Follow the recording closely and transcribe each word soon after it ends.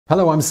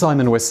Hello, I'm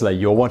Simon Whistler.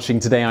 You're watching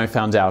Today I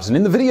Found Out, and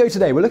in the video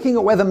today we're looking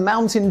at whether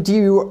Mountain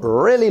Dew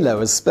really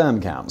lowers sperm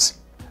count.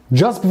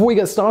 Just before we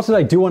get started,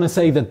 I do want to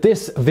say that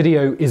this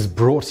video is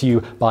brought to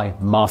you by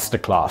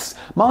Masterclass.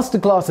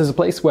 Masterclass is a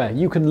place where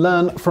you can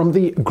learn from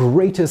the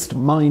greatest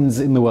minds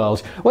in the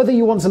world. Whether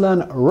you want to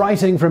learn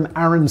writing from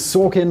Aaron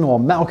Sorkin or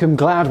Malcolm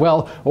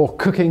Gladwell or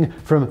cooking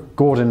from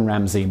Gordon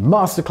Ramsay,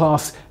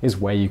 Masterclass is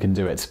where you can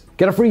do it.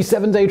 Get a free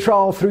 7-day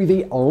trial through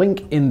the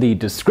link in the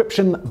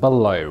description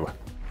below.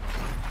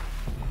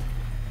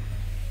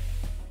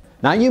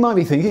 Now, you might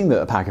be thinking that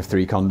a pack of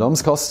 3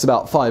 condoms costs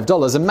about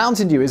 $5 and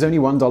Mountain Dew is only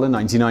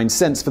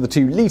 $1.99 for the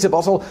 2-liter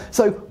bottle,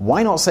 so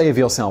why not save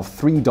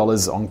yourself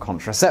 $3 on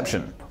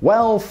contraception?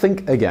 Well,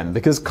 think again,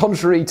 because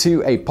contrary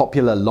to a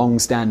popular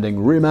long-standing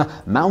rumor,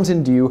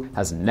 Mountain Dew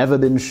has never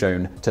been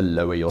shown to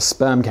lower your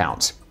sperm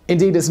count.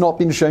 Indeed, it's not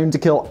been shown to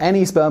kill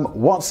any sperm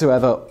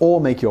whatsoever or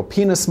make your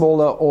penis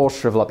smaller or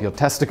shrivel up your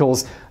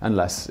testicles,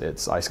 unless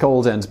it's ice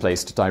cold and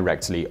placed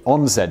directly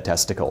on said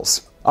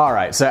testicles.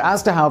 Alright, so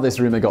as to how this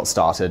rumor got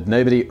started,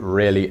 nobody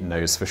really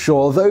knows for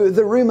sure, though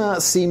the rumor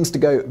seems to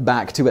go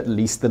back to at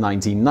least the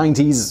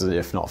 1990s,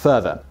 if not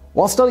further.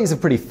 While studies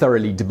have pretty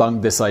thoroughly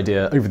debunked this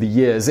idea over the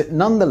years, it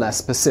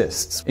nonetheless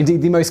persists.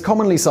 Indeed, the most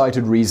commonly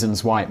cited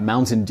reasons why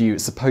Mountain Dew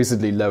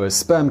supposedly lowers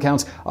sperm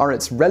count are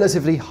its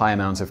relatively high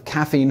amount of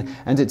caffeine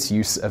and its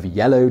use of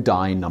yellow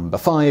dye number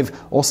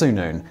 5, also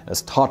known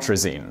as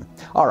tartrazine.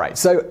 Alright,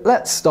 so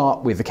let's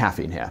start with the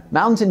caffeine here.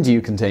 Mountain Dew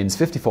contains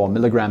 54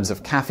 milligrams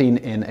of caffeine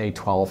in a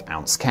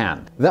 12-ounce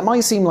can. That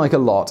might seem like a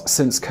lot,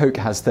 since Coke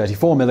has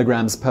 34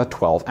 milligrams per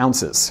 12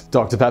 ounces.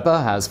 Dr. Pepper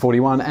has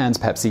 41 and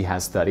Pepsi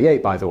has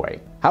 38, by the way.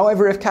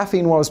 However, if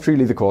caffeine was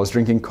truly the cause,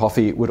 drinking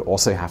coffee would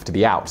also have to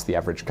be out. The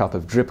average cup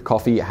of drip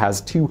coffee has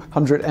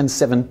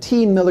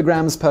 217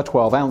 milligrams per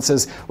 12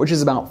 ounces, which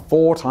is about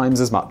 4 times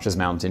as much as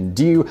Mountain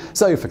Dew,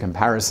 so for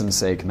comparison's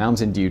sake,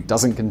 Mountain Dew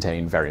doesn't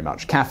contain very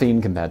much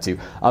caffeine compared to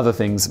other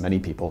things many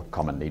people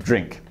commonly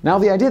drink. Now,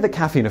 the idea that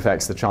caffeine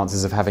affects the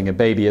chances of having a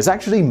baby is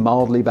actually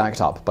mildly backed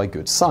up by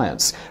good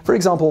science. For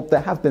example, there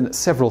have been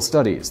several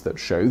studies that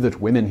show that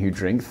women who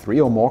drink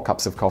 3 or more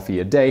cups of coffee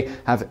a day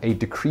have a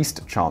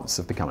decreased chance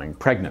of becoming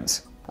pregnant.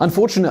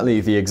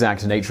 Unfortunately, the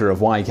exact nature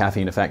of why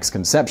caffeine affects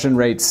conception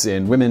rates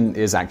in women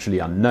is actually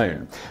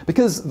unknown.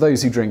 Because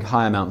those who drink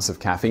high amounts of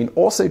caffeine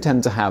also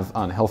tend to have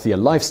unhealthier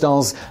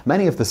lifestyles,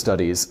 many of the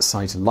studies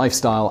cite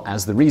lifestyle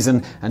as the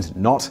reason and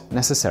not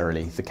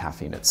necessarily the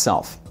caffeine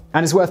itself.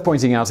 And it's worth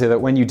pointing out here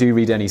that when you do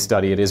read any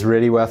study, it is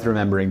really worth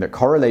remembering that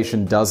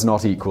correlation does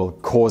not equal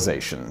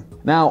causation.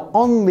 Now,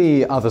 on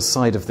the other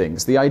side of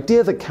things, the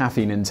idea that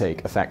caffeine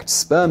intake affects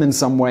sperm in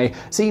some way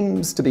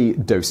seems to be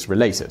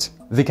dose-related.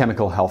 The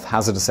Chemical Health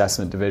Hazard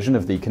Assessment Division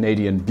of the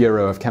Canadian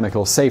Bureau of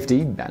Chemical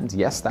Safety, and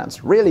yes,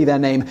 that's really their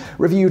name,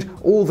 reviewed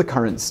all the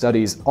current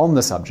studies on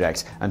the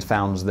subject and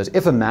found that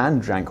if a man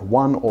drank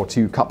 1 or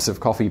 2 cups of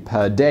coffee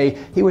per day,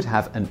 he would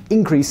have an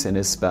increase in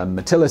his sperm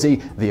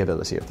motility, the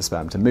ability of the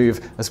sperm to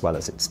move, as well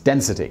as its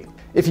density.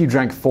 If you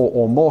drank 4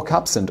 or more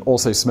cups and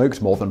also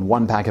smoked more than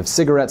 1 pack of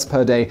cigarettes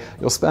per day,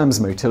 your sperm's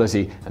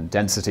motility and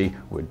density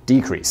would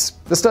decrease.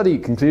 The study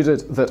concluded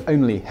that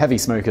only heavy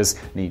smokers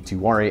need to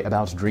worry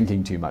about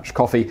drinking too much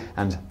coffee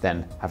and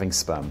then having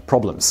sperm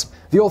problems.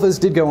 The authors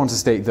did go on to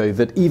state, though,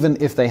 that even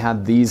if they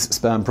had these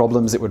sperm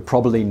problems, it would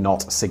probably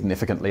not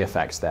significantly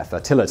affect their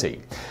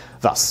fertility.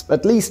 Thus,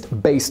 at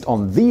least based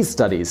on these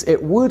studies,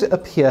 it would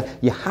appear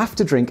you have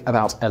to drink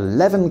about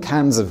 11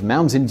 cans of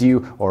Mountain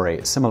Dew or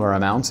a similar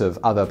amount of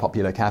other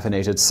popular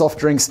caffeinated soft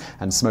drinks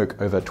and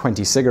smoke over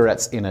 20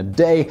 cigarettes in a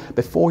day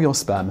before your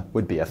sperm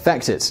would be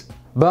affected.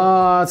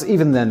 But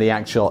even then, the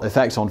actual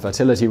effect on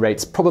fertility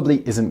rates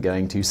probably isn't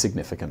going to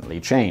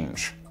significantly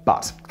change.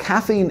 But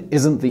caffeine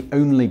isn't the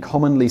only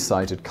commonly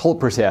cited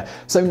culprit here,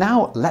 so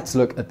now let's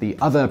look at the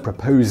other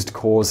proposed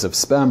cause of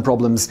sperm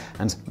problems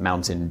and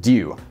Mountain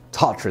Dew.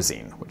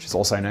 Tartrazine, which is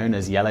also known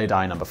as yellow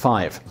dye number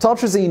 5.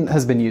 Tartrazine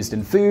has been used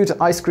in food,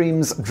 ice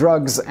creams,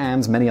 drugs,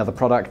 and many other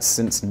products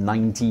since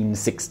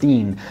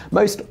 1916.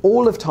 Most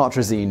all of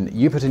tartrazine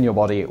you put in your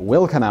body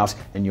will come out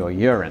in your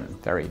urine.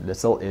 Very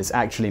little is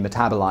actually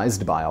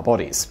metabolized by our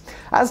bodies.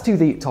 As to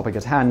the topic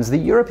at hand, the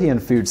European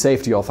Food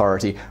Safety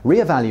Authority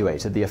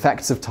re-evaluated the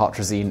effects of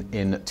tartrazine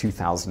in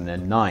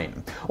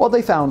 2009. What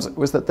they found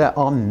was that there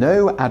are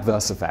no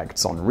adverse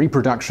effects on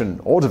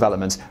reproduction or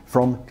development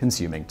from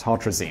consuming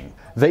tartrazine.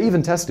 They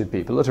even tested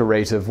people at a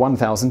rate of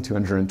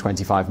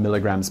 1,225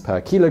 milligrams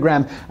per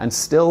kilogram and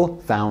still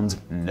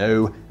found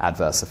no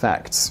adverse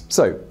effects.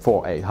 So,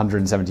 for a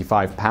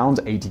 175-pound,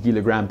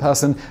 80-kilogram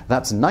person,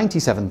 that's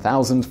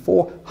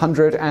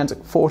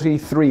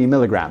 97,443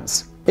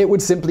 milligrams. It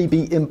would simply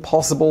be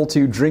impossible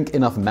to drink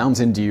enough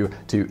Mountain Dew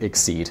to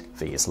exceed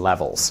these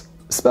levels.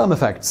 Sperm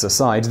effects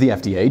aside, the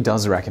FDA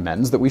does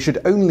recommend that we should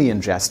only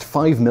ingest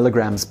 5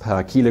 milligrams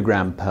per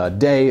kilogram per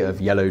day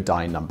of yellow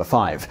dye number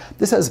 5.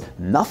 This has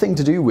nothing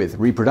to do with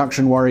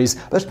reproduction worries,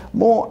 but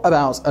more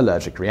about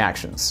allergic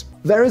reactions.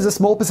 There is a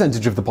small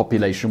percentage of the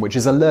population which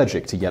is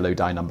allergic to yellow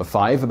dye number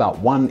 5. About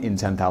 1 in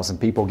 10,000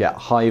 people get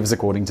hives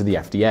according to the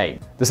FDA.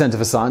 The Center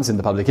for Science in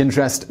the Public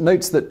Interest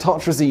notes that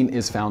tartrazine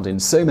is found in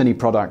so many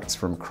products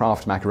from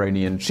Kraft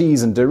macaroni and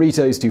cheese and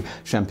Doritos to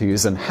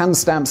shampoos and hand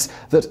stamps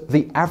that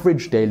the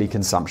average daily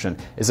consumption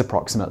is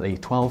approximately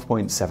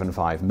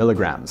 12.75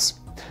 milligrams.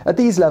 At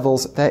these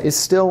levels, there is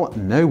still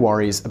no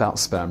worries about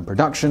sperm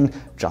production,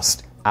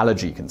 just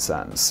allergy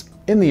concerns.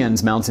 In the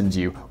end, Mountain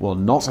Dew will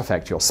not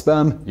affect your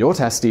sperm, your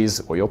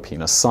testes, or your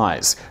penis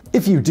size.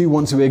 If you do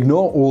want to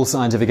ignore all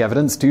scientific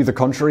evidence to the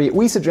contrary,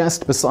 we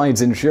suggest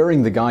besides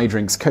ensuring the guy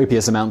drinks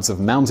copious amounts of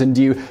Mountain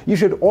Dew, you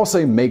should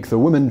also make the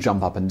woman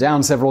jump up and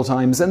down several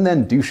times and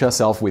then douche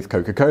herself with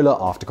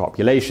Coca-Cola after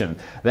copulation.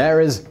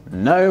 There is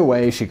no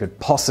way she could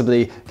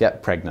possibly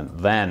get pregnant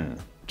then.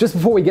 Just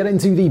before we get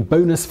into the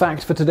bonus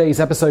fact for today's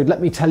episode,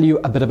 let me tell you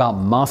a bit about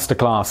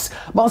Masterclass.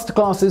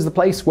 Masterclass is the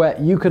place where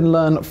you can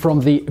learn from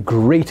the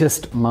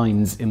greatest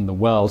minds in the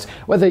world.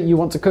 Whether you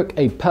want to cook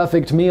a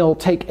perfect meal,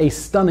 take a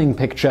stunning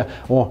picture,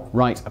 or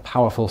write a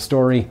powerful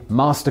story,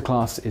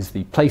 Masterclass is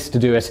the place to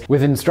do it,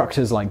 with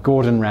instructors like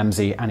Gordon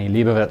Ramsay, Annie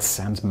Leibovitz,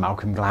 and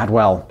Malcolm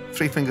Gladwell.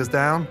 3 fingers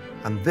down,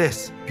 and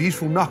this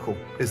beautiful knuckle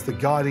is the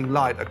guiding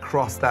light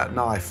across that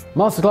knife.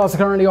 Masterclass are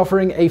currently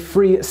offering a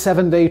free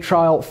 7-day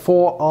trial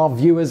for our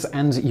viewers,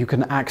 and you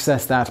can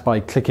access that by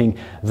clicking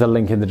the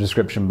link in the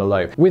description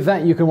below. With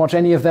that, you can watch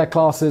any of their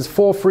classes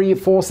for free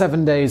for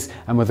 7 days,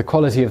 and with the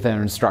quality of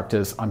their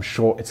instructors, I'm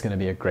sure it's going to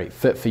be a great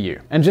fit for you.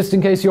 And just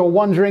in case you're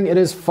wondering, it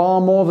is far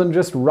more than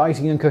just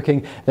writing and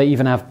cooking. They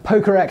even have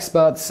poker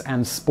experts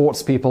and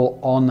sports people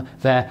on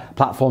their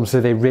platform, so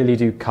they really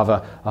do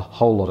cover a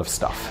whole lot of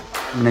stuff.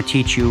 I'm going to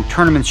teach you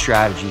tournament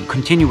strategy,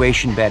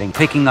 continuation betting,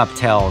 picking up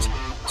tells.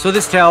 So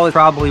this tell has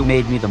probably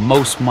made me the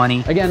most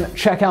money. Again,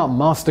 check out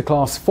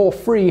Masterclass for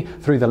free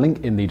through the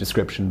link in the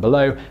description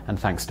below. And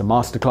thanks to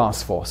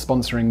Masterclass for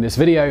sponsoring this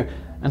video.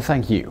 And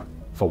thank you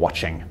for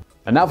watching.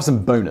 And now for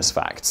some bonus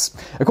facts.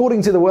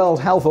 According to the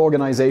World Health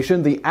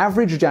Organization, the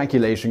average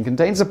ejaculation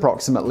contains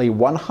approximately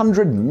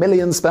 100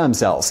 million sperm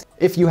cells.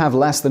 If you have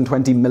less than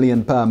 20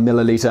 million per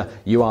milliliter,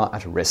 you are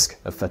at risk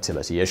of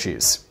fertility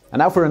issues. And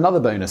now for another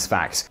bonus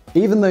fact.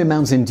 Even though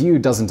Mountain Dew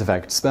doesn't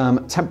affect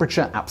sperm,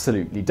 temperature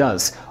absolutely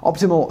does.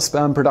 Optimal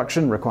sperm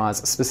production requires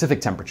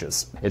specific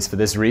temperatures. It's for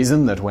this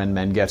reason that when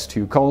men get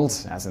too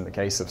cold, as in the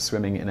case of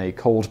swimming in a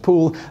cold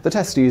pool, the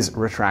testes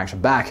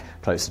retract back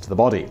closer to the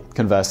body.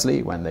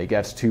 Conversely, when they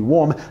get too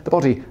warm, the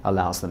body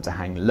allows them to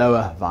hang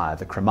lower via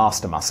the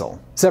cremaster muscle.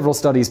 Several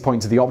studies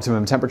point to the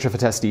optimum temperature for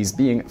testes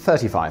being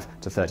 35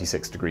 to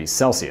 36 degrees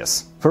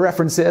Celsius. For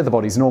reference here, the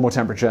body's normal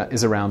temperature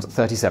is around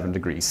 37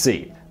 degrees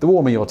C. The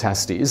warmer your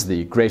testes,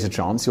 the greater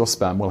chance your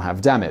sperm will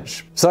have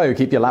damage. So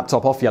keep your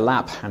laptop off your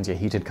lap and your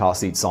heated car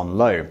seats on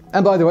low.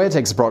 And by the way, it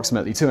takes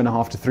approximately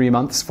 2.5 to 3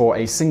 months for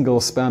a single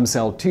sperm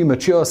cell to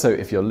mature, so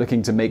if you're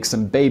looking to make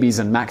some babies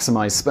and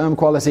maximize sperm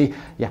quality,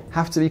 you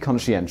have to be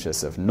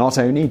conscientious of not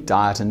only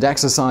diet and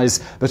exercise,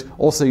 but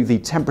also the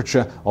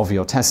temperature of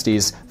your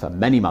testes for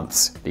many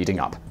months leading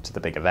up to the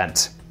big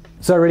event.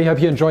 So I really hope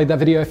you enjoyed that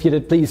video. If you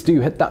did, please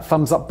do hit that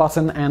thumbs up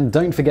button and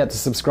don't forget to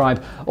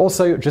subscribe.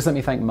 Also, just let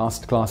me thank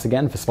Masterclass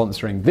again for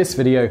sponsoring this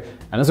video.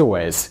 And as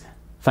always,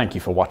 thank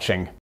you for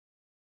watching.